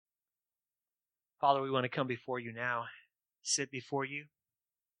Father, we want to come before you now, sit before you.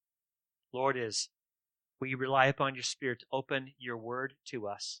 Lord, as we rely upon your Spirit to open your word to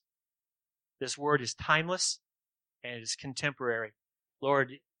us. This word is timeless and it is contemporary.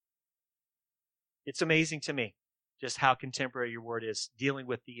 Lord, it's amazing to me just how contemporary your word is, dealing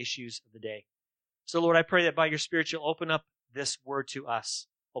with the issues of the day. So, Lord, I pray that by your Spirit you'll open up this word to us,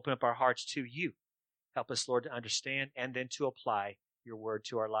 open up our hearts to you. Help us, Lord, to understand and then to apply your word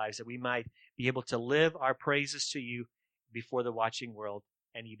to our lives, that we might be able to live our praises to you before the watching world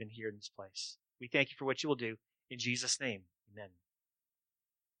and even here in this place. We thank you for what you will do. In Jesus' name, amen.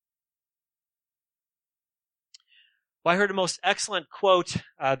 Well, I heard a most excellent quote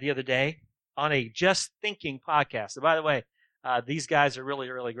the other day on a Just Thinking podcast. And by the way, these guys are really,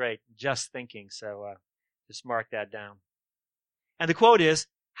 really great. Just Thinking. So just mark that down. And the quote is,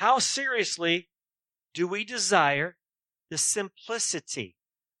 how seriously do we desire the simplicity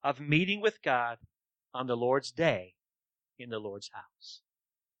of meeting with God on the Lord's day in the Lord's house?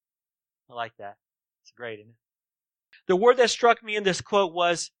 I like that. It's great, isn't it? The word that struck me in this quote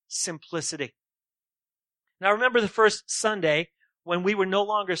was simplicity. Now, remember the first Sunday when we were no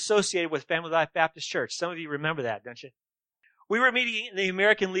longer associated with Family Life Baptist Church. Some of you remember that, don't you? We were meeting in the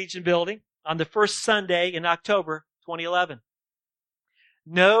American Legion building on the first Sunday in October 2011.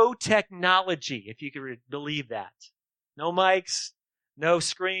 No technology, if you can believe that. No mics, no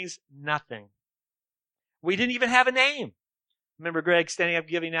screens, nothing. We didn't even have a name. Remember Greg standing up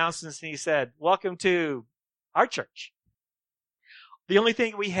giving announcements and he said, "Welcome to our church." The only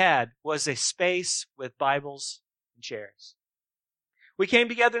thing we had was a space with Bibles and chairs. We came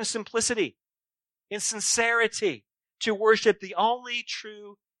together in simplicity, in sincerity, to worship the only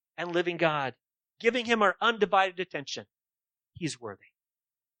true and living God, giving him our undivided attention. He's worthy.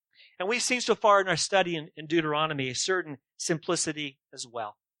 And we've seen so far in our study in Deuteronomy a certain simplicity as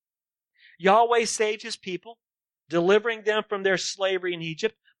well. Yahweh saved his people, delivering them from their slavery in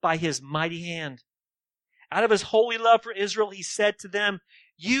Egypt by his mighty hand. Out of his holy love for Israel, he said to them,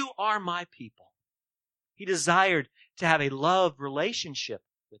 "You are my people." He desired to have a love relationship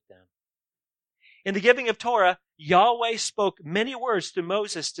with them. In the giving of Torah, Yahweh spoke many words to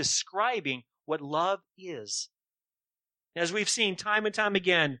Moses describing what love is. As we've seen time and time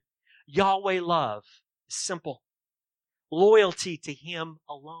again, Yahweh love is simple. Loyalty to him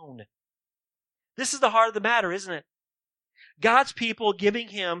alone. This is the heart of the matter, isn't it? God's people giving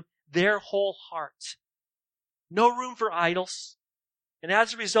him their whole heart. No room for idols. And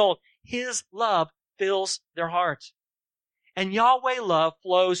as a result, his love fills their heart. And Yahweh love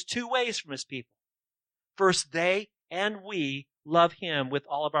flows two ways from his people. First, they and we love him with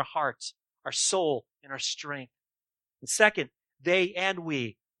all of our hearts, our soul, and our strength. And second, they and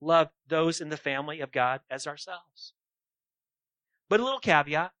we love those in the family of God as ourselves. But a little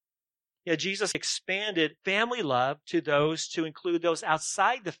caveat, Jesus expanded family love to include those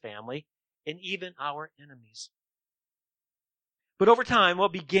outside the family and even our enemies. But over time,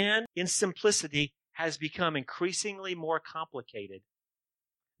 what began in simplicity has become increasingly more complicated,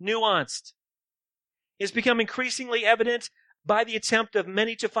 nuanced. It's become increasingly evident by the attempt of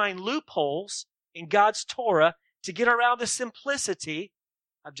many to find loopholes in God's Torah to get around the simplicity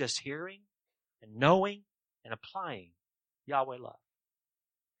of just hearing and knowing and applying Yahweh love.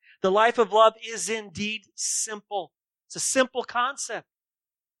 The life of love is indeed simple. It's a simple concept,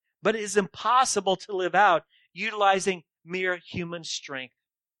 but it is impossible to live out utilizing mere human strength.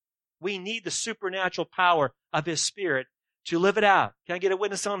 We need the supernatural power of his Spirit to live it out. Can I get a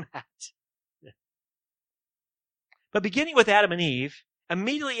witness on that? But beginning with Adam and Eve,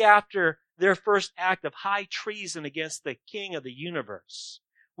 immediately after their first act of high treason against the King of the universe,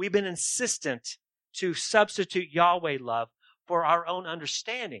 we've been insistent to substitute Yahweh love for our own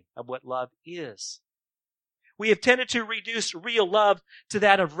understanding of what love is. We have tended to reduce real love to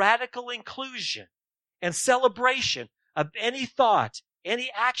that of radical inclusion and celebration of any thought,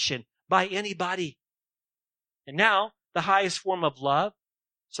 any action by anybody. And now, the highest form of love,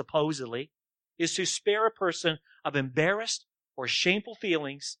 supposedly, is to spare a person of embarrassed or shameful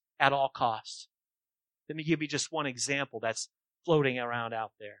feelings at all costs. Let me give you just one example that's floating around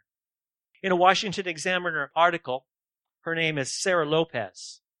out there. In a Washington Examiner article, her name is Sarah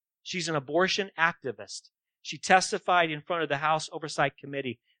Lopez. She's an abortion activist. She testified in front of the House Oversight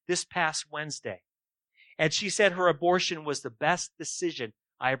Committee this past Wednesday. And she said her abortion was the best decision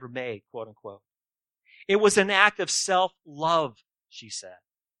I ever made, quote unquote. It was an act of self-love, she said.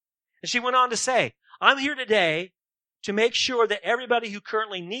 And she went on to say, "I'm here today to make sure that everybody who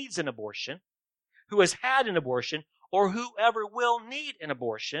currently needs an abortion, who has had an abortion, or whoever will need an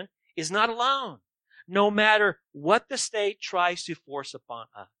abortion is not alone, no matter what the state tries to force upon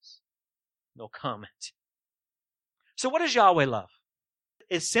us." No comment. So what is Yahweh love?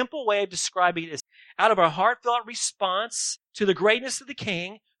 A simple way of describing it is out of our heartfelt response to the greatness of the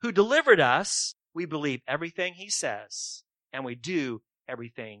King who delivered us, we believe everything he says, and we do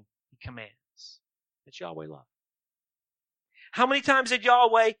everything he commands. That's Yahweh love. How many times did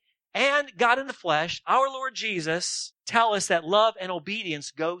Yahweh and God in the flesh, our Lord Jesus, tell us that love and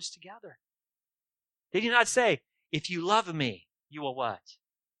obedience goes together? Did he not say, if you love me, you will what?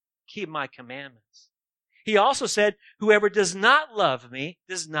 Keep my commandments. He also said, whoever does not love me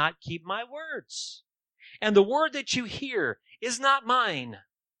does not keep my words. And the word that you hear is not mine,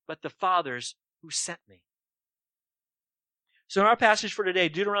 but the Father's who sent me. So in our passage for today,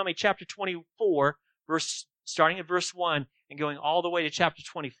 Deuteronomy chapter 24, starting at verse 1 and going all the way to chapter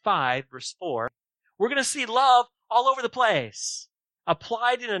 25, verse 4, we're going to see love all over the place,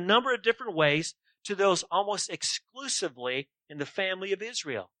 applied in a number of different ways to those almost exclusively in the family of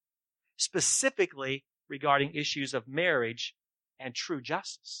Israel, specifically regarding issues of marriage and true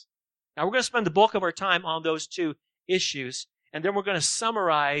justice. Now, we're going to spend the bulk of our time on those two issues, and then we're going to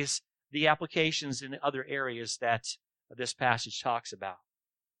summarize the applications in other areas that this passage talks about.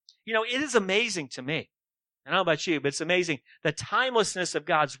 You know, it is amazing to me, I don't know about you, but it's amazing the timelessness of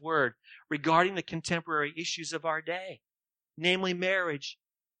God's Word regarding the contemporary issues of our day, namely marriage,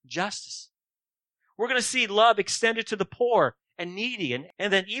 justice. We're going to see love extended to the poor and needy,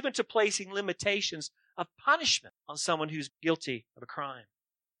 and then even to placing limitations of punishment on someone who's guilty of a crime.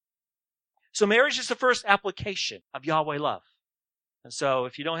 So marriage is the first application of Yahweh love. And so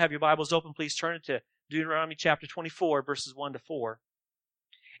if you don't have your Bibles open, please turn it to Deuteronomy chapter 24, verses 1 to 4.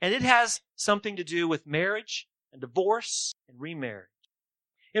 And it has something to do with marriage and divorce and remarriage.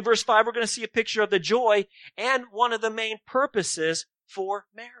 In verse 5, we're going to see a picture of the joy and one of the main purposes for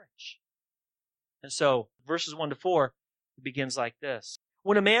marriage. And so verses 1 to 4 begins like this.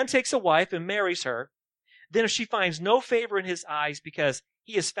 When a man takes a wife and marries her, then if she finds no favor in his eyes because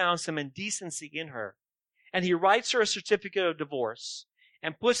he has found some indecency in her, and he writes her a certificate of divorce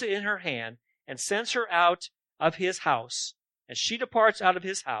and puts it in her hand and sends her out of his house, and she departs out of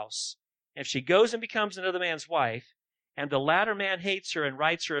his house, and if she goes and becomes another man's wife, and the latter man hates her and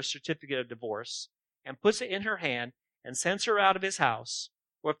writes her a certificate of divorce and puts it in her hand and sends her out of his house,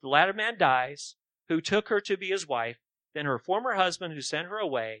 or if the latter man dies, who took her to be his wife, then her former husband who sent her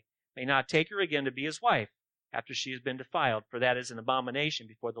away may not take her again to be his wife after she has been defiled, for that is an abomination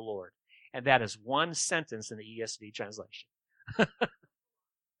before the Lord. And that is one sentence in the ESV translation.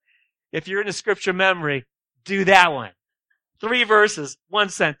 If you're in a scripture memory, do that one. 3 verses, 1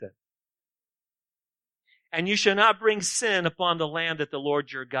 sentence. And you shall not bring sin upon the land that the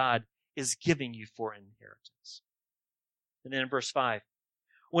Lord your God is giving you for inheritance. And then in verse 5,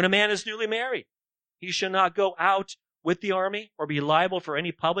 when a man is newly married, he shall not go out with the army or be liable for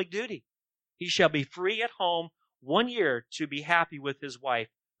any public duty. He shall be free at home 1 year to be happy with his wife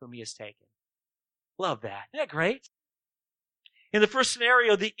whom he has taken. Love that. Isn't that great? In the first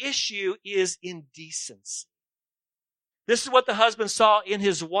scenario, the issue is indecency. This is what the husband saw in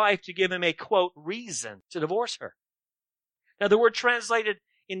his wife to give him a, quote, reason to divorce her. Now, the word translated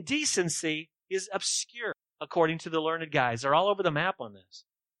indecency is obscure, according to the learned guys. They're all over the map on this.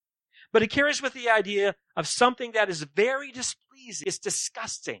 But it carries with the idea of something that is very displeasing. It's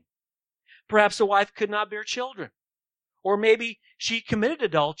disgusting. Perhaps the wife could not bear children. Or maybe she committed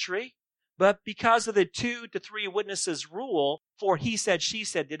adultery, but because of the 2 to 3 witnesses rule, for he said, she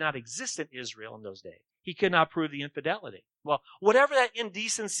said, did not exist in Israel in those days. He could not prove the infidelity. Well, whatever that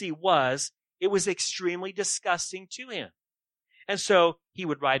indecency was, it was extremely disgusting to him. And so he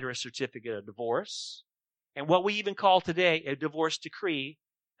would write her a certificate of divorce, and what we even call today a divorce decree,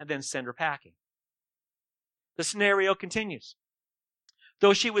 and then send her packing. The scenario continues.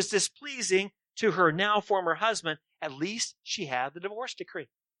 Though she was displeasing to her now former husband, at least she had the divorce decree.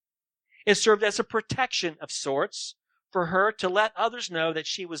 It served as a protection of sorts for her to let others know that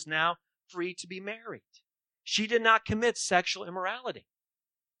she was now free to be married. She did not commit sexual immorality.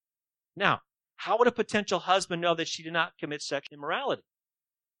 Now, how would a potential husband know that she did not commit sexual immorality?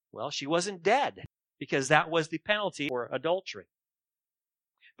 Well, she wasn't dead, because that was the penalty for adultery.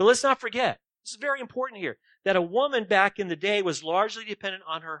 But let's not forget, this is very important here, that a woman back in the day was largely dependent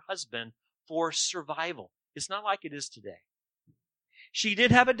on her husband for survival. It's not like it is today. She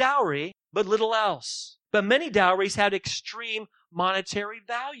did have a dowry, but little else. But many dowries had extreme monetary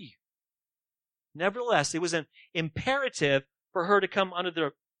value. Nevertheless, it was an imperative for her to come under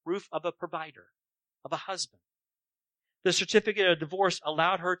the roof of a provider, of a husband. The certificate of divorce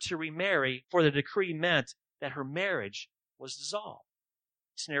allowed her to remarry, for the decree meant that her marriage was dissolved.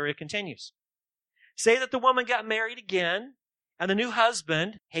 The scenario continues. Say that the woman got married again, And the new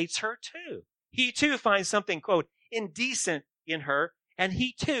husband hates her too. He too finds something, quote, indecent in her, and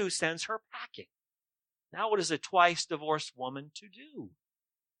he too sends her packing. Now what is a twice divorced woman to do?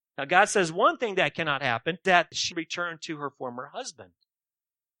 Now God says one thing that cannot happen, that she return to her former husband.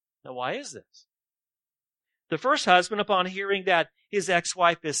 Now why is this? The first husband, upon hearing that his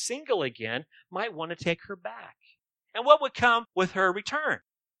ex-wife is single again, might want to take her back. And what would come with her return?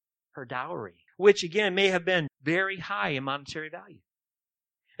 Her dowry, which again may have been very high in monetary value.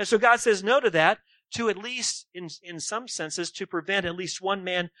 And so God says no to that, to at least, in some senses, to prevent at least one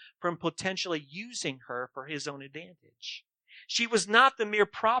man from potentially using her for his own advantage. She was not the mere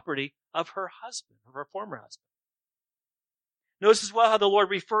property of her husband, of her former husband. Notice as well how the Lord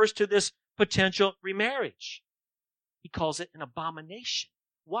refers to this potential remarriage. He calls it an abomination.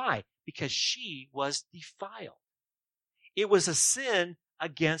 Why? Because she was defiled. It was a sin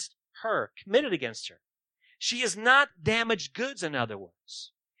against her, committed against her. She is not damaged goods, in other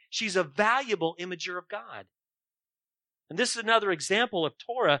words. She's a valuable imager of God. And this is another example of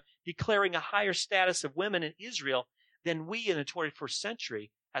Torah declaring a higher status of women in Israel than we in the 21st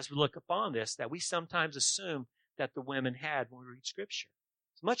century, as we look upon this, that we sometimes assume that the women had when we read Scripture.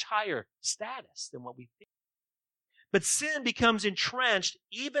 It's much higher status than what we think. But sin becomes entrenched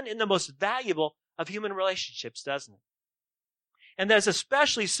even in the most valuable of human relationships, doesn't it? And that's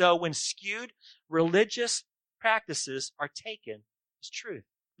especially so when skewed religious practices are taken as truth.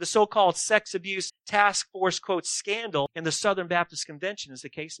 The so-called sex abuse task force, quote, scandal in the Southern Baptist Convention is the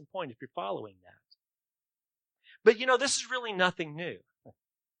case in point, if you're following that. But this is really nothing new.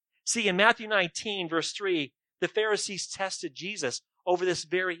 See, in Matthew 19, verse 3, the Pharisees tested Jesus over this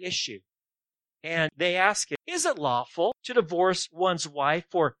very issue. And they asked him, is it lawful to divorce one's wife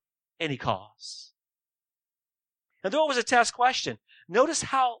for any cause? And though it was a test question, notice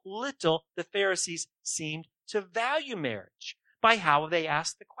how little the Pharisees seemed to value marriage by how they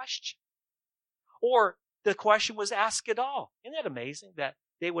asked the question. Or the question was asked at all. Isn't that amazing that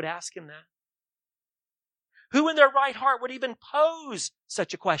they would ask him that? Who in their right heart would even pose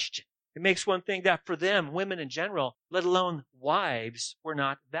such a question? It makes one think that for them, women in general, let alone wives, were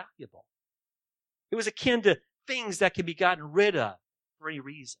not valuable. It was akin to things that could be gotten rid of for any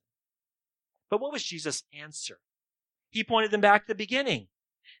reason. But what was Jesus' answer? He pointed them back to the beginning,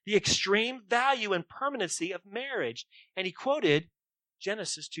 the extreme value and permanency of marriage. And he quoted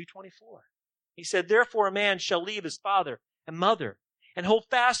Genesis 2:24. He said, therefore a man shall leave his father and mother and hold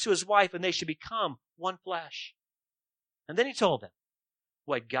fast to his wife, and they shall become one flesh. And then he told them,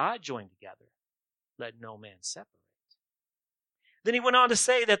 what God joined together, let no man separate. Then he went on to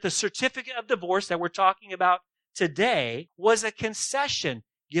say that the certificate of divorce that we're talking about today was a concession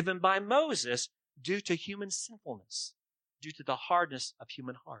given by Moses due to human sinfulness, due to the hardness of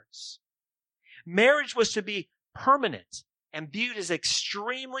human hearts. Marriage was to be permanent and viewed as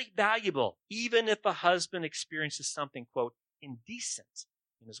extremely valuable, even if a husband experiences something, quote, indecent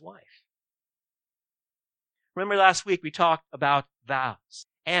in his wife. Remember last week we talked about vows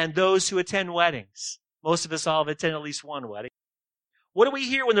and those who attend weddings. Most of us all have attended at least one wedding. What do we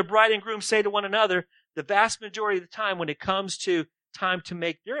hear when the bride and groom say to one another? The vast majority of the time when it comes to time to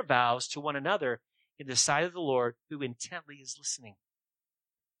make their vows to one another in the sight of the Lord, who intently is listening.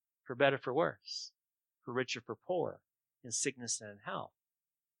 For better, for worse. For richer, for poorer. In sickness and in health.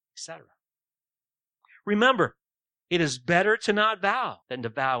 Etc. Remember, it is better to not vow than to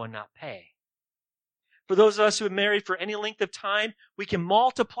vow and not pay. For those of us who have been married for any length of time, we can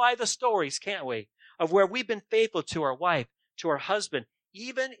multiply the stories, can't we, of where we've been faithful to our wife, to our husband,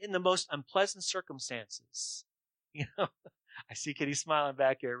 even in the most unpleasant circumstances. I see Kitty smiling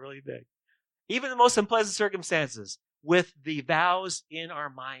back here really big. Even the most unpleasant circumstances, with the vows in our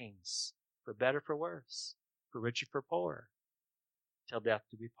minds, for better, for worse, for richer, for poorer, till death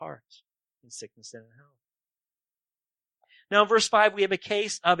do we part, in sickness and in health. Now in verse 5, we have a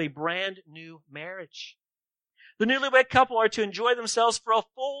case of a brand new marriage. The newlywed couple are to enjoy themselves for a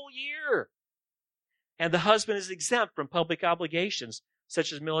full year. And the husband is exempt from public obligations,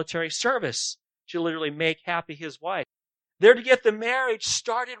 such as military service, to literally make happy his wife. They're to get the marriage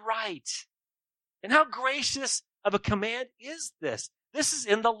started right. And how gracious of a command is this? This is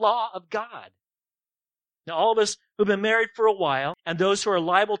in the law of God. Now, all of us who've been married for a while, and those who are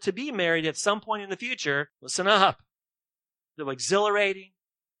liable to be married at some point in the future, listen up. They're exhilarating,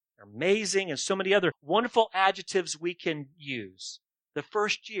 they're amazing, and so many other wonderful adjectives we can use. The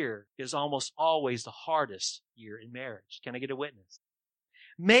first year is almost always the hardest year in marriage. Can I get a witness?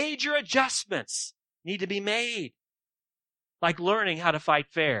 Major adjustments need to be made, like learning how to fight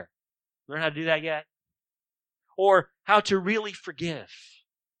fair. Learn how to do that yet? Or how to really forgive,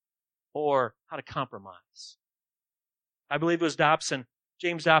 or how to compromise. I believe it was Dobson,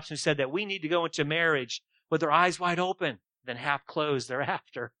 James Dobson, who said that we need to go into marriage with our eyes wide open, then half closed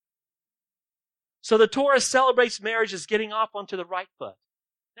thereafter. So the Torah celebrates marriage as getting off onto the right foot.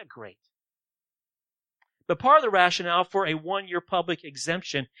 Isn't that great? But part of the rationale for a 1-year public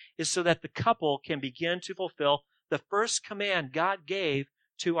exemption is so that the couple can begin to fulfill the first command God gave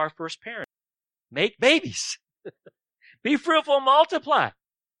to our first parent. Make babies. Be fruitful and multiply.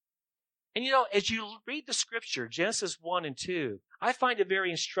 And as you read the scripture, Genesis 1 and 2, I find it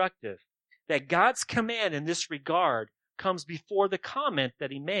very instructive that God's command in this regard comes before the comment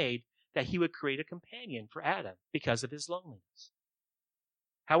that he made that he would create a companion for Adam because of his loneliness.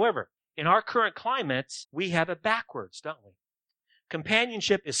 However, in our current climate, we have it backwards, don't we?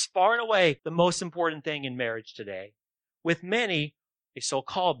 Companionship is far and away the most important thing in marriage today, with many a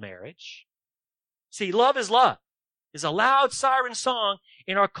so-called marriage. See, love is a loud siren song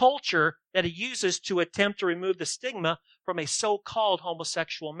in our culture that it uses to attempt to remove the stigma from a so-called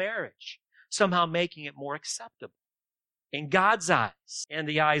homosexual marriage, somehow making it more acceptable. In God's eyes and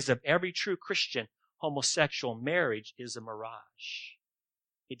the eyes of every true Christian, homosexual marriage is a mirage.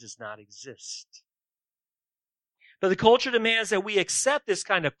 It does not exist. But the culture demands that we accept this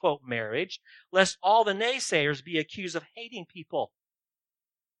kind of, quote, marriage, lest all the naysayers be accused of hating people.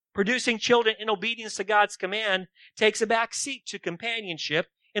 Producing children in obedience to God's command takes a back seat to companionship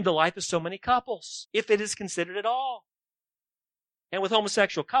in the life of so many couples, if it is considered at all. And with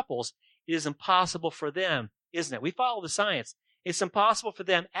homosexual couples, it is impossible for them, isn't it? We follow the science. It's impossible for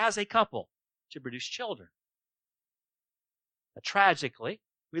them as a couple to produce children. But tragically,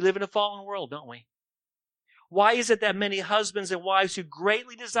 we live in a fallen world, don't we? Why is it that many husbands and wives who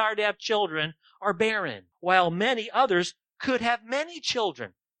greatly desire to have children are barren, while many others could have many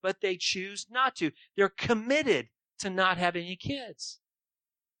children, but they choose not to? They're committed to not having any kids.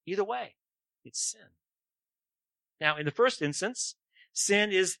 Either way, it's sin. Now, in the first instance,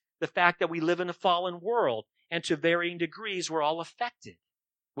 sin is the fact that we live in a fallen world, and to varying degrees, we're all affected.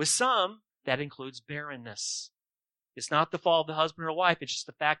 With some, that includes barrenness. It's not the fault of the husband or wife, it's just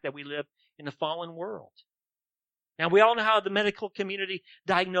the fact that we live in a fallen world. Now, we all know how the medical community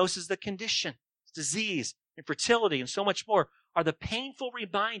diagnoses the condition. Disease, infertility, and so much more are the painful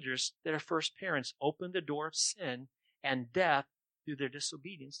reminders that our first parents opened the door of sin and death through their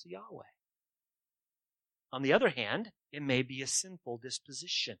disobedience to Yahweh. On the other hand, it may be a sinful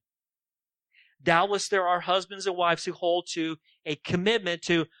disposition. Doubtless there are husbands and wives who hold to a commitment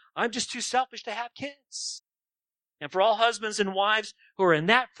to, I'm just too selfish to have kids. And for all husbands and wives who are in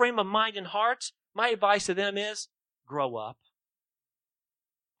that frame of mind and heart, my advice to them is, grow up.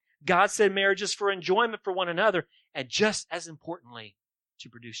 God said marriage is for enjoyment for one another, and just as importantly, to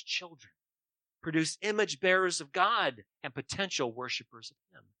produce children, produce image bearers of God and potential worshipers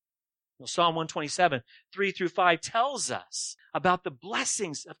of Him. Well, Psalm 127, 3-5 tells us about the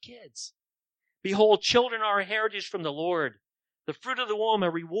blessings of kids. Behold, children are a heritage from the Lord. The fruit of the womb, a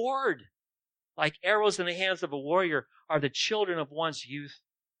reward. Like arrows in the hands of a warrior are the children of one's youth.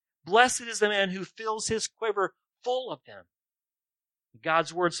 Blessed is the man who fills his quiver full of them.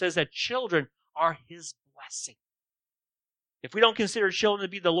 God's word says that children are His blessing. If we don't consider children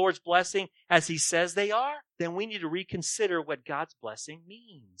to be the Lord's blessing as He says they are, then we need to reconsider what God's blessing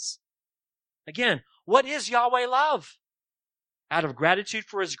means. Again, what is Yahweh love? Out of gratitude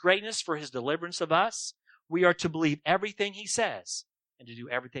for His greatness, for His deliverance of us, we are to believe everything He says and to do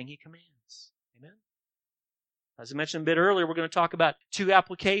everything He commands. Amen? As I mentioned a bit earlier, we're going to talk about 2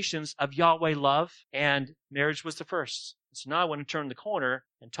 applications of Yahweh love, and marriage was the first. So now I want to turn the corner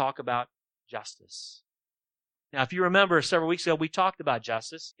and talk about justice. Now, if you remember, several weeks ago, we talked about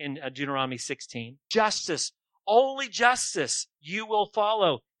justice in Deuteronomy 16. Justice, only justice you will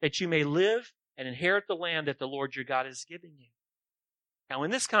follow, that you may live and inherit the land that the Lord your God is giving you. Now,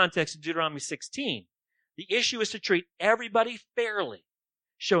 in this context of Deuteronomy 16, the issue is to treat everybody fairly,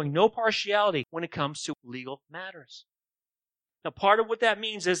 showing no partiality when it comes to legal matters. Now, part of what that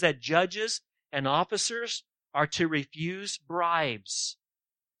means is that judges and officers are to refuse bribes.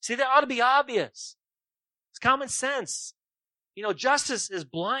 See, that ought to be obvious. It's common sense. Justice is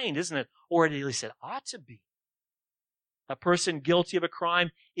blind, isn't it? Or at least it ought to be. A person guilty of a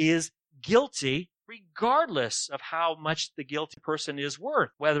crime is guilty regardless of how much the guilty person is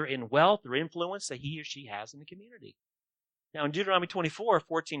worth, whether in wealth or influence that he or she has in the community. Now, in Deuteronomy 24,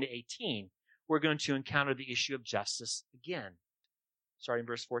 14-18, we're going to encounter the issue of justice again. Starting in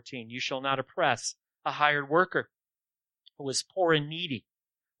verse 14, you shall not oppress a hired worker who is poor and needy,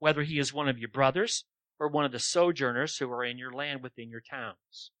 whether he is one of your brothers or one of the sojourners who are in your land within your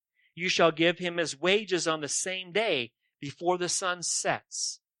towns. You shall give him his wages on the same day before the sun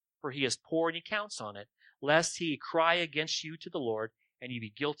sets, for he is poor and he counts on it, lest he cry against you to the Lord, and you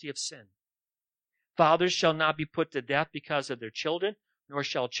be guilty of sin. Fathers shall not be put to death because of their children, nor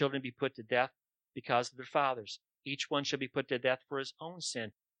shall children be put to death because of their fathers. Each one shall be put to death for his own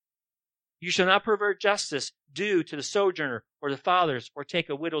sin. You shall not pervert justice due to the sojourner or the fathers, or take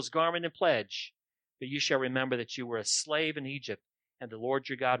a widow's garment in pledge. But you shall remember that you were a slave in Egypt, and the Lord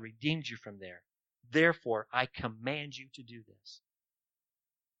your God redeemed you from there. Therefore, I command you to do this.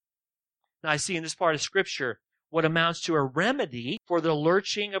 Now, I see in this part of Scripture what amounts to a remedy for the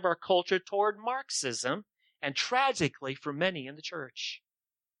lurching of our culture toward Marxism, and tragically for many in the church.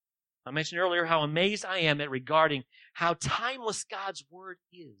 I mentioned earlier how amazed I am at regarding how timeless God's Word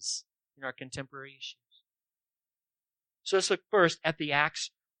is in our contemporary issues. So let's look first at the acts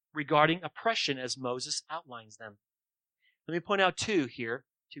regarding oppression as Moses outlines them. Let me point out two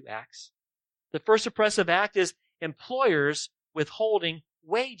acts. The first oppressive act is employers withholding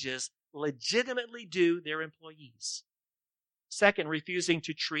wages legitimately due their employees. Second, refusing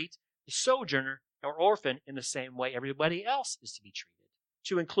to treat the sojourner or orphan in the same way everybody else is to be treated,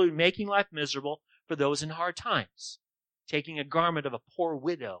 to include making life miserable for those in hard times. Taking a garment of a poor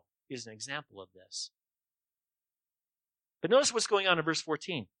widow is an example of this. But notice what's going on in verse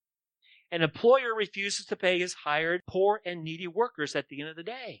 14. An employer refuses to pay his hired poor and needy workers at the end of the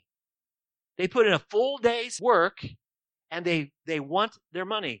day. They put in a full day's work, and they want their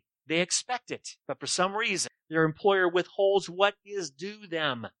money. They expect it. But for some reason, their employer withholds what is due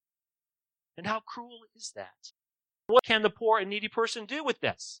them. And how cruel is that? What can the poor and needy person do with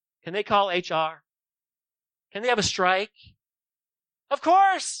this? Can they call HR? Can they have a strike? Of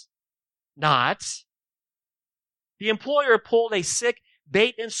course not. The employer pulled a sick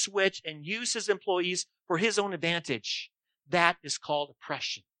bait and switch and used his employees for his own advantage. That is called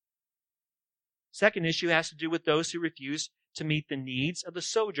oppression. Second issue has to do with those who refuse to meet the needs of the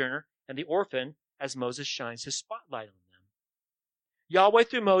sojourner and the orphan as Moses shines his spotlight on them. Yahweh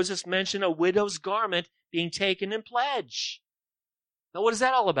through Moses mentioned a widow's garment being taken in pledge. Now what is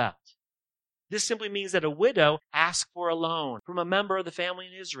that all about? This simply means that a widow asked for a loan from a member of the family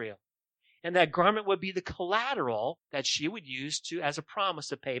in Israel. And that garment would be the collateral that she would use as a promise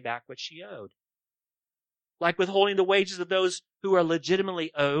to pay back what she owed. Like withholding the wages of those who are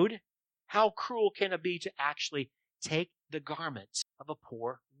legitimately owed, how cruel can it be to actually take the garment of a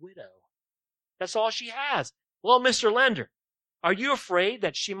poor widow? That's all she has. Well, Mr. Lender, are you afraid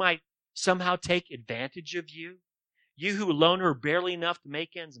that she might somehow take advantage of you? You who loan her barely enough to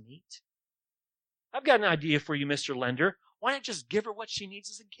make ends meet? I've got an idea for you, Mr. Lender. Why not just give her what she needs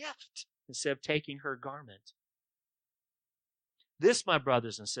as a gift instead of taking her garment? This, my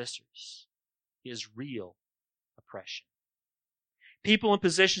brothers and sisters, is real oppression. People in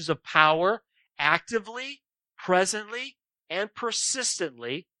positions of power actively, presently, and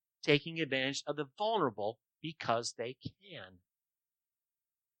persistently taking advantage of the vulnerable because they can.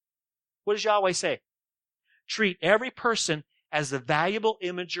 What does Yahweh say? Treat every person as the valuable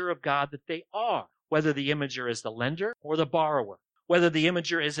imager of God that they are, whether the imager is the lender or the borrower, whether the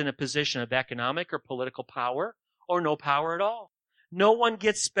imager is in a position of economic or political power or no power at all. No one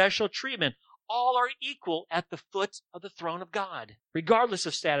gets special treatment. All are equal at the foot of the throne of God, regardless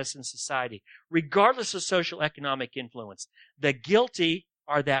of status in society, regardless of social economic influence. The guilty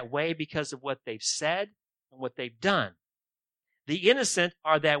are that way because of what they've said and what they've done. The innocent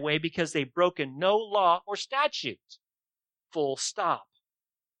are that way because they've broken no law or statute. Full stop.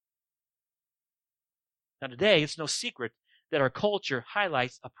 Now today, it's no secret that our culture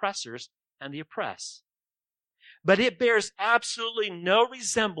highlights oppressors and the oppressed. But it bears absolutely no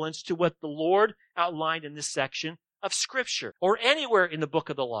resemblance to what the Lord outlined in this section of Scripture or anywhere in the book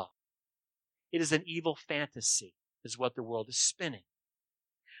of the law. It is an evil fantasy, is what the world is spinning.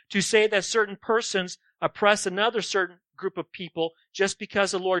 To say that certain persons oppress another certain group of people just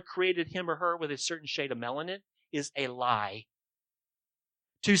because the Lord created him or her with a certain shade of melanin is a lie.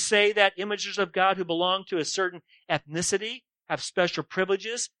 To say that imagers of God who belong to a certain ethnicity have special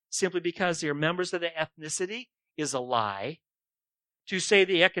privileges simply because they are members of the ethnicity is a lie. To say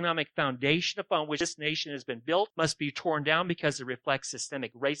the economic foundation upon which this nation has been built must be torn down because it reflects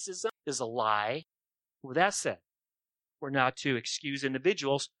systemic racism is a lie. With that said, we're not to excuse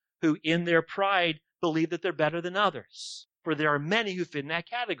individuals who in their pride believe that they're better than others, for there are many who fit in that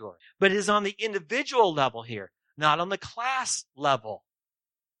category. But it is on the individual level here, not on the class level.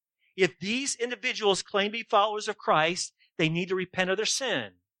 If these individuals claim to be followers of Christ, they need to repent of their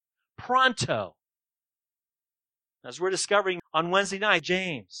sin. Pronto. As we're discovering on Wednesday night,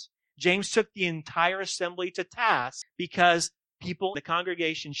 James took the entire assembly to task because people in the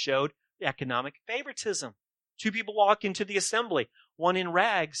congregation showed economic favoritism. Two people walk into the assembly, one in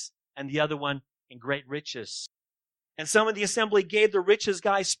rags and the other one and great riches. And some of the assembly gave the richest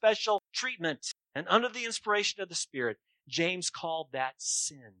guy special treatment. And under the inspiration of the Spirit, James called that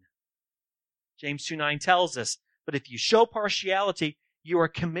sin. James 2:9 tells us, but if you show partiality, you are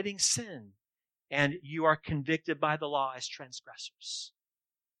committing sin, and you are convicted by the law as transgressors.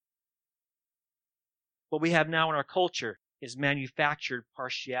 What we have now in our culture is manufactured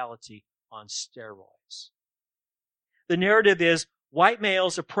partiality on steroids. The narrative is white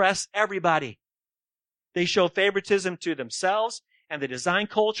males oppress everybody. They show favoritism to themselves, and they design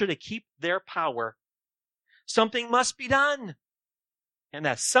culture to keep their power. Something must be done, and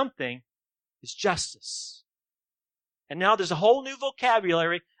that something is justice. And now there's a whole new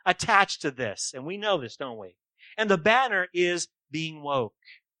vocabulary attached to this, and we know this, don't we? And the banner is being woke.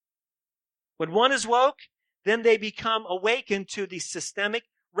 When one is woke, then they become awakened to the systemic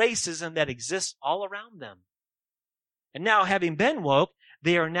racism that exists all around them. And now, having been woke,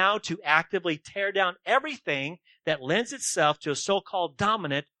 they are now to actively tear down everything that lends itself to a so-called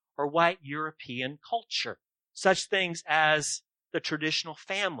dominant or white European culture. Such things as the traditional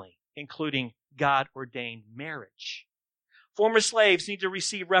family, including God-ordained marriage. Former slaves need to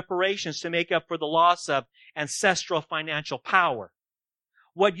receive reparations to make up for the loss of ancestral financial power.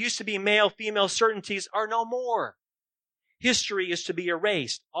 What used to be male-female certainties are no more. History is to be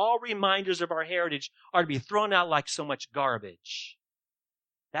erased. All reminders of our heritage are to be thrown out like so much garbage.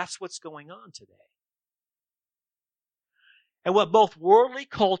 That's what's going on today. And what both worldly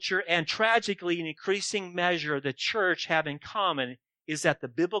culture and tragically in increasing measure the church have in common is that the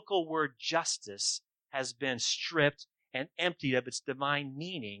biblical word justice has been stripped and emptied of its divine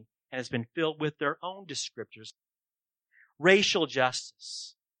meaning and has been filled with their own descriptors. Racial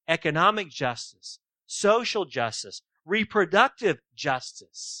justice, economic justice, social justice, reproductive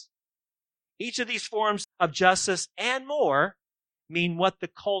justice. Each of these forms of justice and more mean what the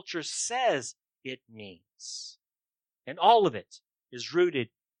culture says it means. And all of it is rooted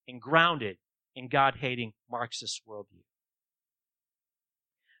and grounded in God-hating Marxist worldview.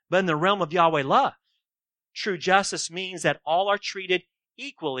 But in the realm of Yahweh love, true justice means that all are treated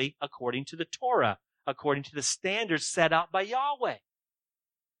equally according to the Torah, according to the standards set out by Yahweh.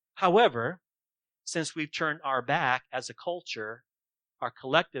 However, since we've turned our back as a culture, our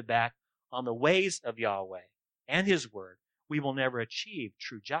collective back on the ways of Yahweh and His Word, we will never achieve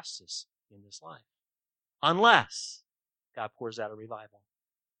true justice in this life. Unless God pours out a revival.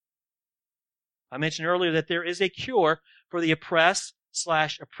 I mentioned earlier that there is a cure for the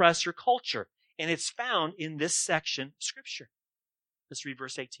oppressed/oppressor culture, and it's found in this section of Scripture. Let's read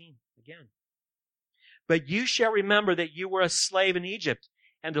verse 18 again. But you shall remember that you were a slave in Egypt,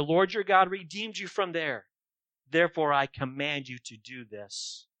 and the Lord your God redeemed you from there. Therefore I command you to do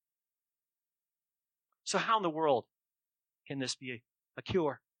this. So how in the world can this be a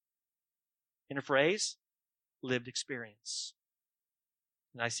cure? In a phrase, lived experience.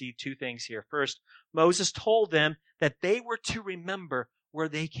 And I see two things here. First, Moses told them that they were to remember where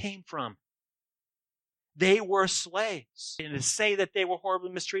they came from. They were slaves. And to say that they were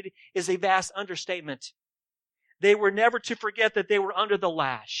horribly mistreated is a vast understatement. They were never to forget that they were under the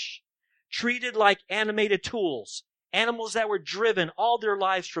lash, treated like animated tools, animals that were driven all their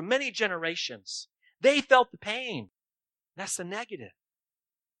lives for many generations. They felt the pain. That's the negative.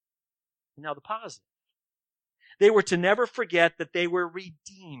 And now the positive. They were to never forget that they were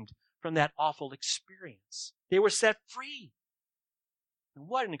redeemed from that awful experience. They were set free. And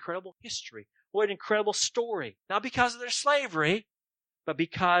what an incredible history. What an incredible story. Not because of their slavery, but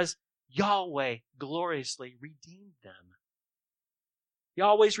because Yahweh gloriously redeemed them.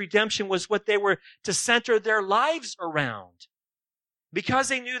 Yahweh's redemption was what they were to center their lives around. Because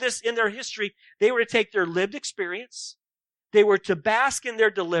they knew this in their history, they were to take their lived experience, they were to bask in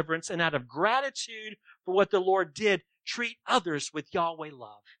their deliverance, and out of gratitude for what the Lord did, treat others with Yahweh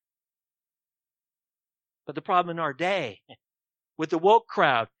love. But the problem in our day with the woke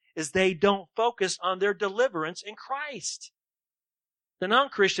crowd is they don't focus on their deliverance in Christ. The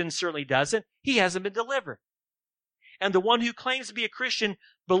non-Christian certainly doesn't. He hasn't been delivered. And the one who claims to be a Christian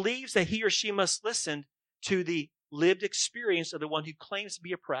believes that he or she must listen to the lived experience of the one who claims to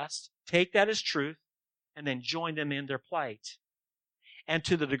be oppressed, take that as truth, and then join them in their plight. And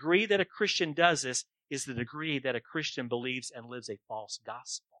to the degree that a Christian does this is the degree that a Christian believes and lives a false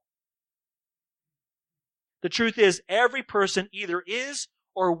gospel. The truth is, every person either is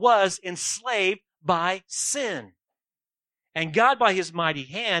or was enslaved by sin. And God, by His mighty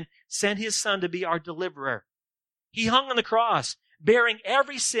hand, sent His Son to be our deliverer. He hung on the cross, bearing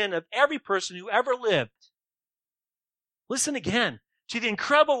every sin of every person who ever lived. Listen again to the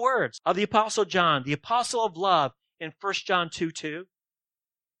incredible words of the Apostle John, the apostle of love, in 1 John 2:2.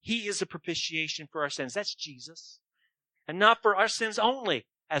 He is a propitiation for our sins. That's Jesus. And not for our sins only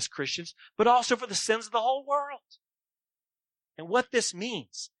as Christians, but also for the sins of the whole world. And what this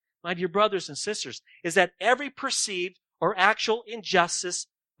means, my dear brothers and sisters, is that every perceived or actual injustice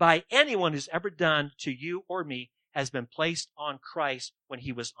by anyone who's ever done to you or me has been placed on Christ when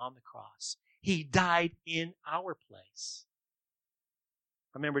he was on the cross. He died in our place.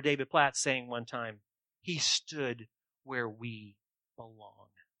 I remember David Platt saying one time, he stood where we belong.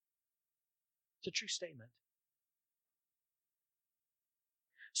 It's a true statement.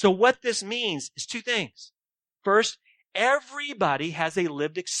 So what this means is two things. First, everybody has a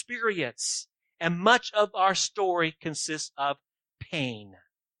lived experience, and much of our story consists of pain.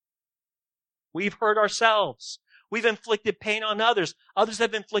 We've hurt ourselves. We've inflicted pain on others. Others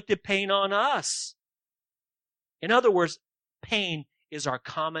have inflicted pain on us. In other words, pain is our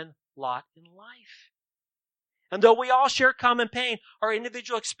common lot in life. And though we all share common pain, our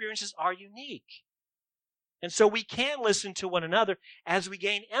individual experiences are unique. And so we can listen to one another as we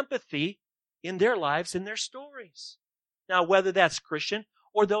gain empathy in their lives and their stories. Now, whether that's Christian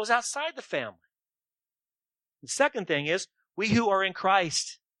or those outside the family. The second thing is, we who are in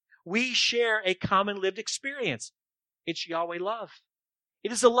Christ, we share a common lived experience. It's Yahweh love.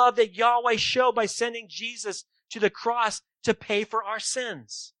 It is the love that Yahweh showed by sending Jesus to the cross to pay for our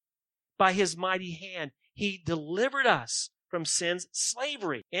sins. By his mighty hand, he delivered us from sin's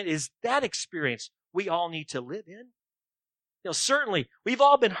slavery. And it is that experience we all need to live in. Certainly, we've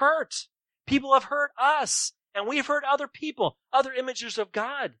all been hurt. People have hurt us, and we've hurt other people, other images of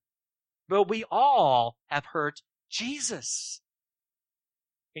God. But we all have hurt Jesus.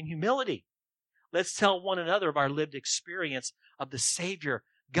 In humility, let's tell one another of our lived experience of the Savior,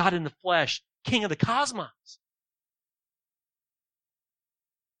 God in the flesh, King of the cosmos.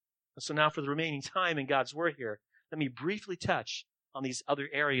 So now for the remaining time in God's Word here, let me briefly touch on these other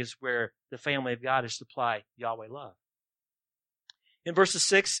areas where the family of God is to apply Yahweh love. In verses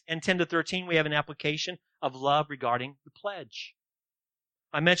 6 and 10 to 13, we have an application of love regarding the pledge.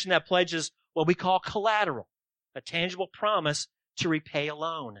 I mentioned that pledge is what we call collateral, a tangible promise to repay a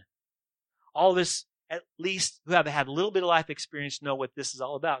loan. All of us, at least who have had a little bit of life experience, know what this is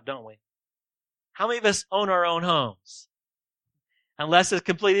all about, don't we? How many of us own our own homes? Unless it's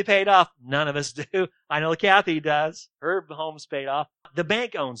completely paid off, none of us do. I know Kathy does. Her home's paid off. The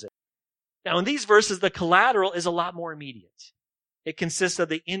bank owns it. Now, in these verses, the collateral is a lot more immediate. It consists of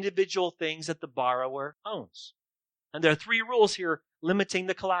the individual things that the borrower owns. And there are 3 rules here limiting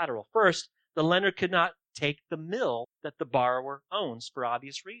the collateral. First, the lender could not take the mill that the borrower owns for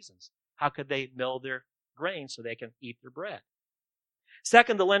obvious reasons. How could they mill their grain so they can eat their bread?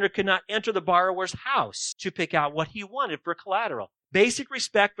 Second, the lender could not enter the borrower's house to pick out what he wanted for collateral. Basic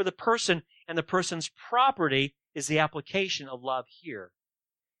respect for the person and the person's property is the application of love here.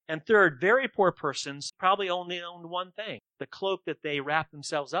 And third, very poor persons probably only owned one thing, the cloak that they wrap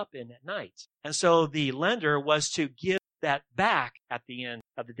themselves up in at night. And so the lender was to give that back at the end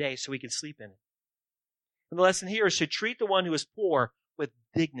of the day so he could sleep in it. And the lesson here is to treat the one who is poor with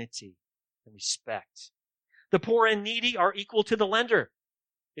dignity and respect. The poor and needy are equal to the lender.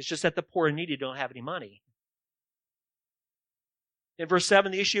 It's just that the poor and needy don't have any money. In verse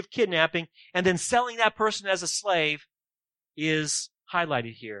 7, the issue of kidnapping and then selling that person as a slave is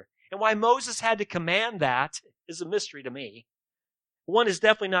highlighted here. And why Moses had to command that is a mystery to me. One is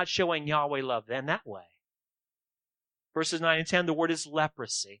definitely not showing Yahweh love then that way. Verses 9 and 10, the word is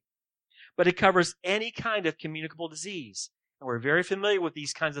leprosy. But it covers any kind of communicable disease. And we're very familiar with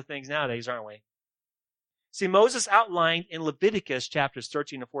these kinds of things nowadays, aren't we? See, Moses outlined in Leviticus chapters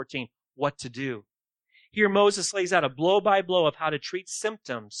 13 and 14 what to do. Here Moses lays out a blow-by-blow of how to treat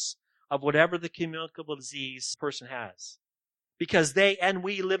symptoms of whatever the communicable disease person has. Because they and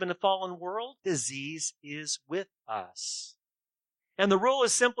we live in a fallen world, disease is with us. And the rule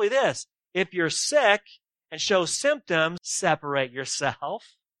is simply this. If you're sick and show symptoms, separate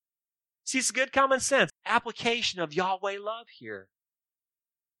yourself. See, it's good common sense. Application of Yahweh love here.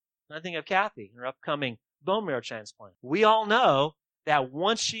 And I think of Kathy and her upcoming bone marrow transplant. We all know that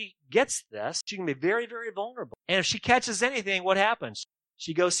once she gets this, she can be very, very vulnerable. And if she catches anything, what happens?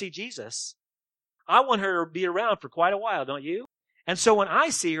 She goes see Jesus. I want her to be around for quite a while, don't you? And so when I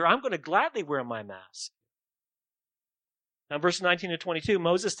see her, I'm going to gladly wear my mask. Now, verse 19 to 22,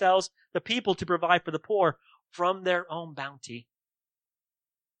 Moses tells the people to provide for the poor from their own bounty.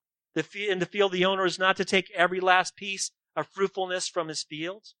 In the field, the owner is not to take every last piece of fruitfulness from his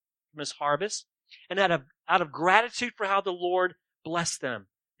field, from his harvest. And out of gratitude for how the Lord blessed them,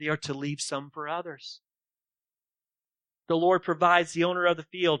 they are to leave some for others. The Lord provides the owner of the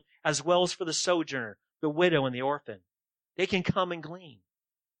field as well as for the sojourner, the widow, and the orphan. They can come and glean.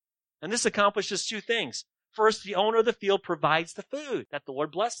 And this accomplishes two things. First, the owner of the field provides the food that the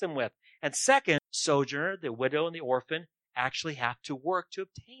Lord blessed them with. And second, sojourner, the widow, and the orphan actually have to work to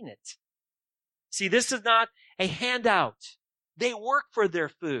obtain it. See, this is not a handout. They work for their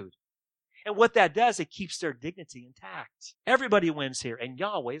food. And what that does, it keeps their dignity intact. Everybody wins here, and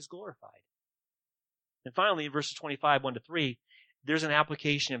Yahweh is glorified. And finally, in verses 25, 1-3, there's an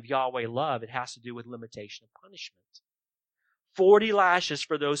application of Yahweh love. It has to do with limitation of punishment. 40 lashes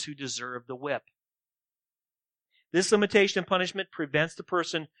for those who deserve the whip. This limitation of punishment prevents the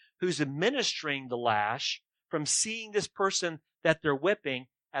person who's administering the lash from seeing this person that they're whipping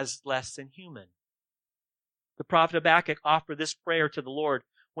as less than human. The prophet Habakkuk offered this prayer to the Lord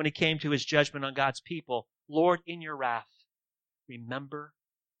when he came to his judgment on God's people. Lord, in your wrath, remember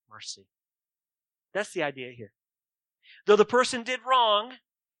mercy. That's the idea here. Though the person did wrong,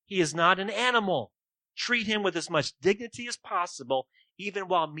 he is not an animal. Treat him with as much dignity as possible, even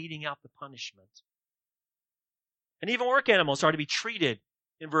while meting out the punishment. And even work animals are to be treated,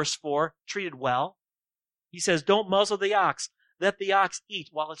 in verse 4, treated well. He says, don't muzzle the ox. Let the ox eat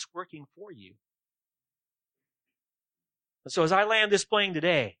while it's working for you. And so as I land this plane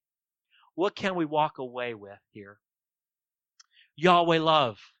today, what can we walk away with here? Yahweh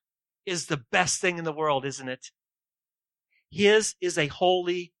love is the best thing in the world, isn't it? His is a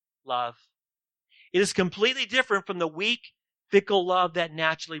holy love. It is completely different from the weak, fickle love that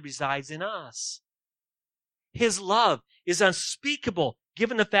naturally resides in us. His love is unspeakable,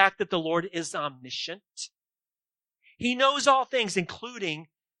 given the fact that the Lord is omniscient. He knows all things, including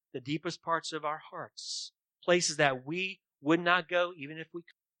the deepest parts of our hearts, places that we would not go even if we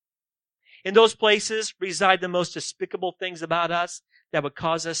could. In those places reside the most despicable things about us that would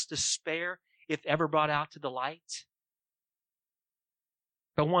cause us despair if ever brought out to the light.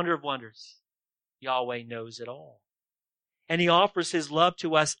 The wonder of wonders, Yahweh knows it all. And he offers his love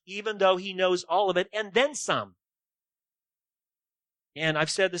to us even though he knows all of it and then some. And I've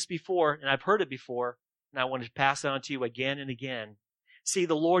said this before, and I've heard it before, and I want to pass it on to you again and again. See,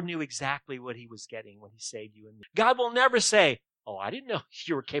 the Lord knew exactly what he was getting when he saved you and me. God will never say, oh, I didn't know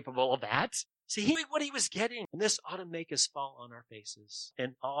you were capable of that. See, he knew what he was getting. And this ought to make us fall on our faces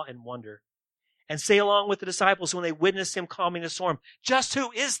in awe and wonder. And say along with the disciples when they witnessed him calming the storm, just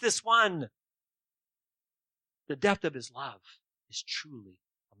who is this one? The depth of his love is truly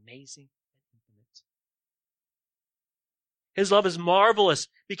amazing and infinite. His love is marvelous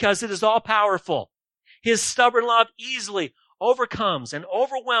because it is all-powerful. His stubborn love easily overcomes and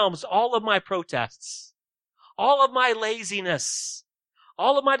overwhelms all of my protests, all of my laziness,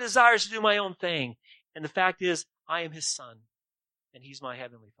 all of my desires to do my own thing. And the fact is, I am his son, and he's my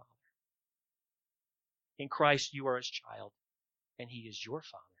heavenly Father. In Christ, you are his child, and he is your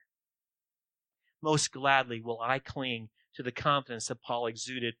Father. Most gladly will I cling to the confidence that Paul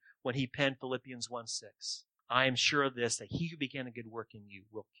exuded when he penned Philippians 1:6. I am sure of this, that he who began a good work in you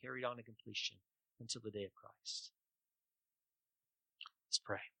will carry it on to completion until the day of Christ. Let's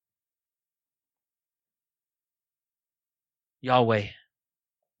pray. Yahweh,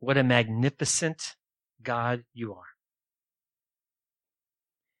 what a magnificent God you are.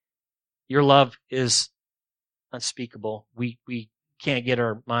 Your love is unspeakable. We can't get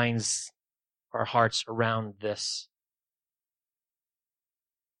our minds, our hearts around this.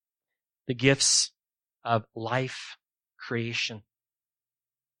 The gifts of life, creation.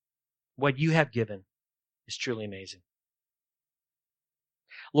 What you have given is truly amazing.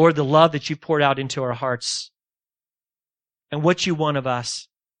 Lord, the love that you poured out into our hearts and what you want of us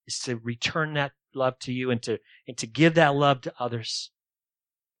is to return that love to you and to give that love to others.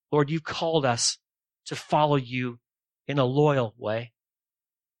 Lord, you've called us to follow you in a loyal way.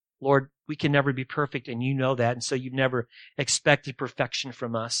 Lord, we can never be perfect, and you know that, and so you've never expected perfection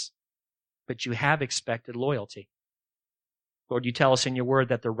from us, but you have expected loyalty. Lord, you tell us in your word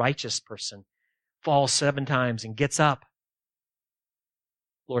that the righteous person falls 7 times and gets up.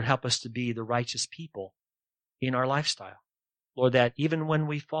 Lord, help us to be the righteous people in our lifestyle. Lord, that even when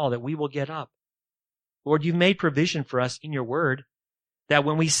we fall, that we will get up. Lord, you've made provision for us in your word that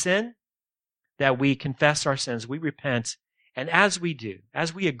when we sin, that we confess our sins, we repent, and as we do,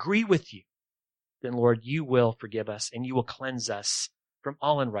 as we agree with you, then, Lord, you will forgive us and you will cleanse us from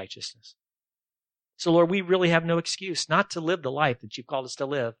all unrighteousness. So, Lord, we really have no excuse not to live the life that you've called us to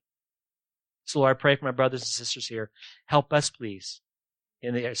live. So, Lord, I pray for my brothers and sisters here. Help us, please,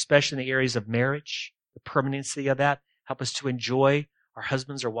 especially in the areas of marriage, the permanency of that. Help us to enjoy our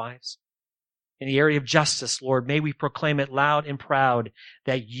husbands or wives. In the area of justice, Lord, may we proclaim it loud and proud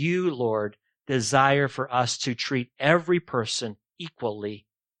that you, Lord, desire for us to treat every person equally.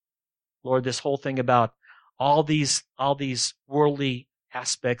 Lord, this whole thing about all these worldly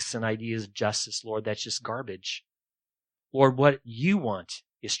aspects and ideas of justice, Lord, that's just garbage. Lord, what you want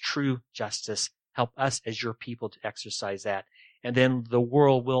is true justice. Help us as your people to exercise that. And then the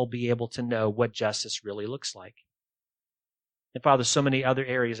world will be able to know what justice really looks like. And Father, so many other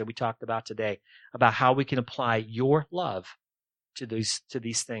areas that we talked about today, about how we can apply your love to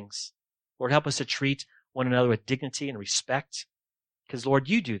these things. Lord, help us to treat one another with dignity and respect. Because, Lord,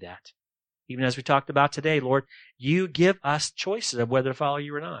 you do that. Even as we talked about today, Lord, you give us choices of whether to follow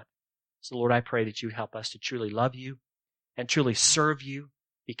you or not. So, Lord, I pray that you help us to truly love you and truly serve you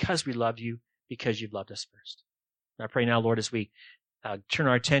because we love you, because you've loved us first. And I pray now, Lord, as we turn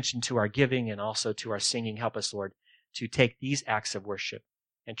our attention to our giving and also to our singing, help us, Lord, to take these acts of worship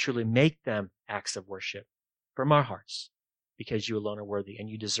and truly make them acts of worship from our hearts, because you alone are worthy and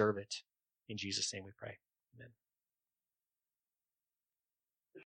you deserve it. In Jesus' name we pray.